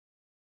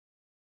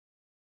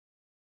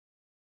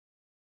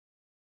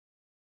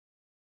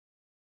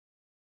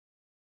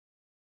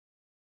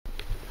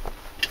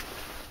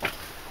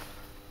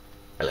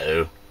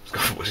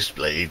his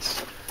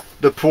blades.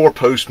 The poor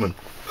postman.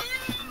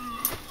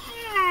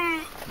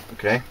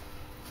 Okay.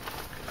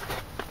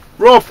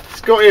 Rob,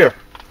 it's got here.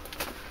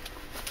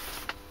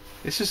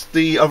 This is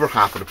the other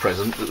half of the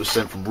present that was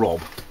sent from Rob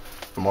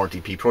from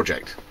RDP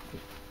Project.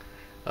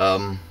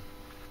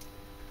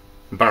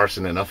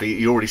 Embarrassing enough,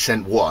 he already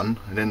sent one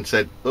and then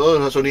said, "Oh,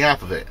 that's only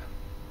half of it."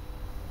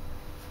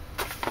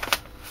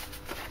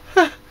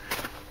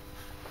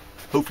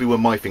 Hopefully, when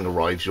my thing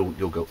arrives, you'll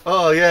go,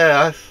 "Oh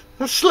yeah,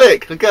 that's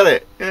slick. I get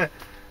it." Yeah.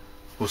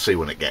 We'll see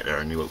when it gets there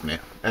and you open it.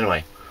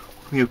 Anyway,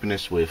 what can you open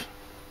this with?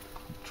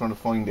 I'm trying to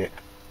find it.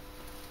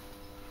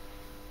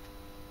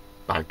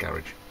 Bad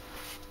garage.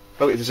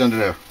 Oh, it is under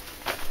there.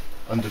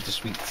 Under the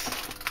sweets.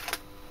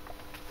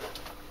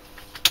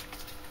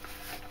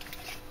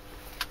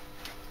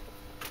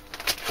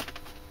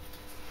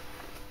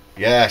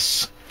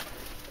 Yes,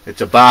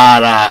 it's a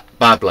bad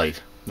blade.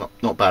 Not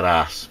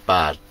badass.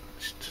 Bad.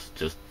 It's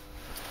just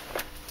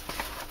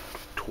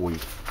toy.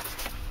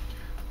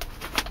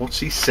 What's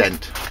he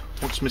sent?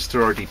 What's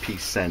Mr. RDP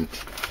sent?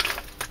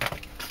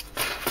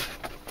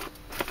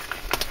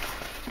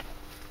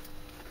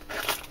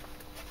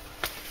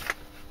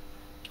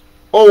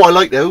 Oh, I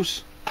like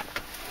those.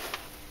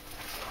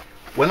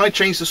 When I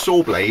change the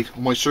saw blade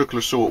on my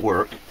circular saw at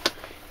work,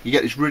 you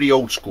get this really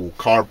old school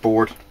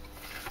cardboard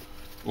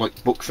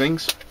like book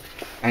things,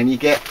 and you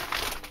get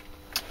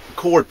a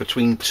cord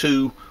between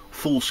two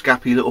full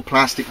scappy little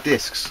plastic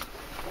discs.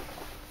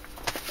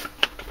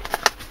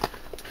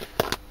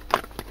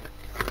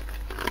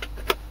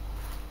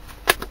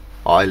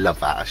 Oh, I love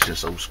that. It's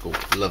just old school.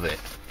 Love it.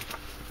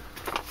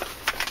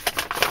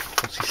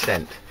 What's he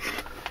sent?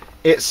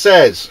 It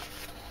says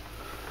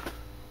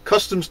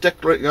customs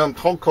declaration,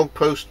 Hong Kong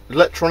Post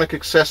electronic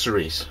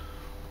accessories.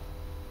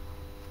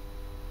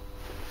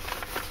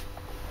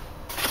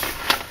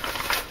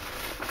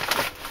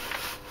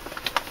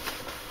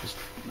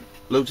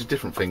 Loads of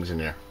different things in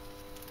here.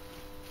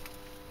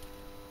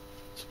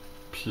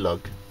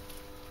 Plug,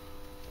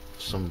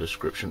 some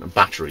description, and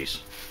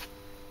batteries.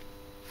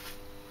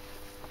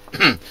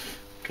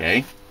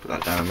 Okay, put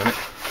that down a minute.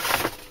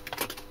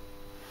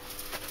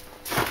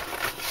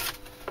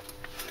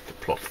 The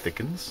plot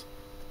thickens.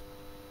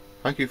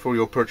 Thank you for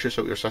your purchase.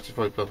 Hope you're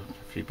satisfied. Blah, blah,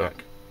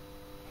 feedback.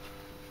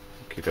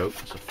 Okay, doke.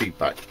 It's a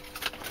feedback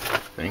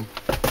thing.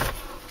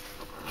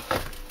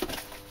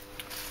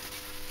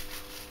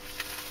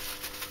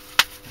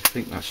 I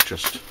think that's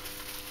just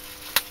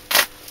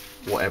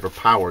whatever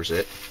powers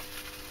it.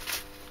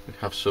 We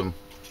have some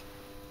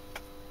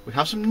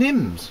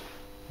NIMS.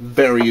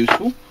 Very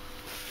useful.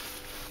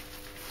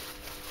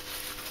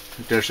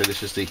 I dare say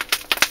this is the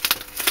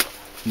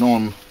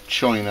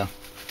non-China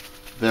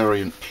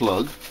variant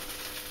plug.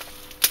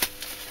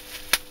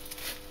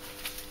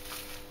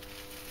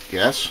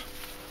 Yes,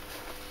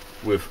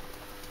 with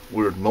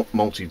weird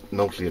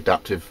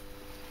multi-adaptive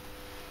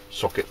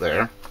socket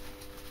there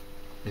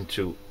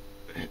into.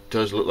 It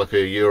does look like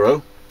a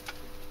Euro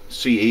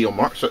CE on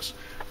mark, so that's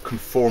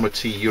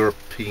conformity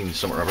European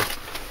something or other.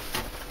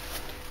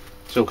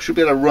 So should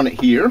be able to run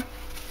it here.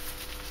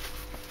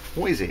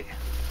 What is it?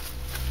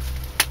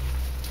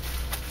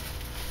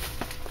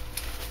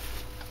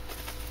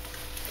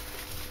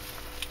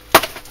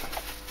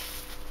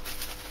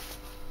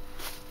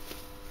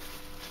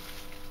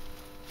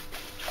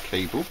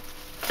 Cable.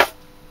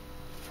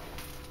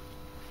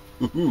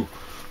 Ooh,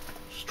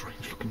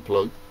 strange looking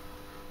plug.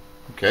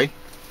 Okay.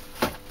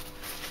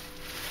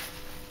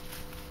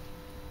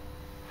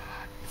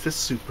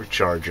 It's a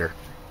supercharger.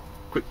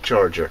 Quick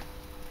charger.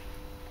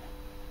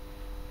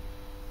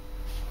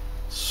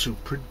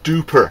 Super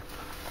duper.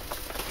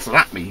 So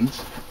that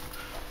means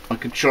I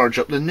can charge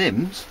up the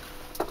NIMS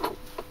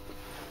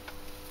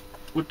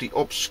with the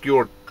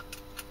obscure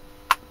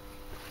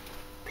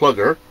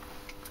plugger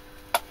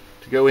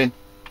to go in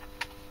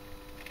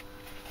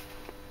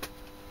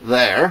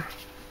there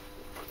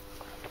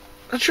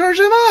and charge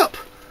them up.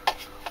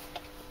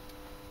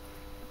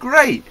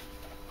 Great.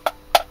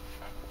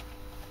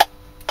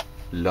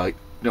 Like,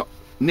 no,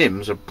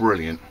 NIMS are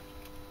brilliant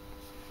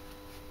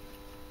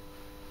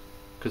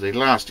because they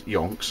last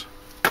yonks,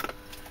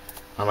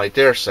 and I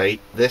dare say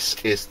this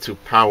is to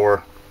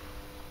power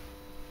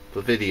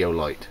the video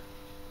light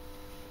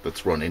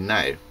that's running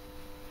now.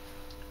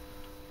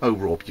 Oh,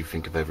 Rob, you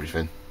think of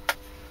everything.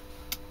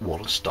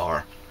 What a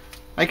star.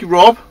 Thank you,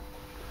 Rob,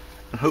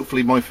 and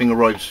hopefully my thing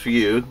arrives for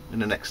you in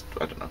the next,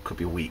 I don't know, could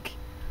be a week.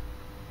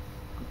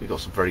 We've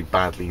got some very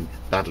badly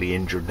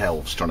injured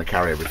elves trying to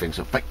carry everything,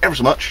 so thank you ever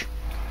so much.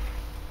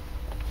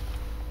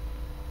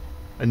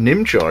 A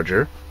NIM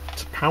charger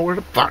to power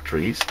the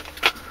batteries,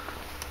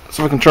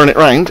 so I can turn it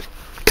round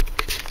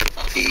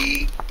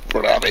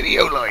for that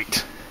video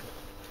light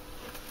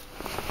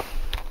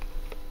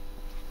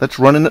that's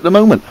running at the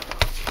moment.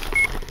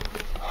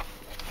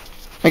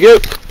 Thank you.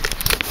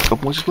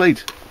 Couple more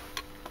blades.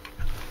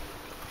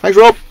 Thanks,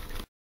 Rob.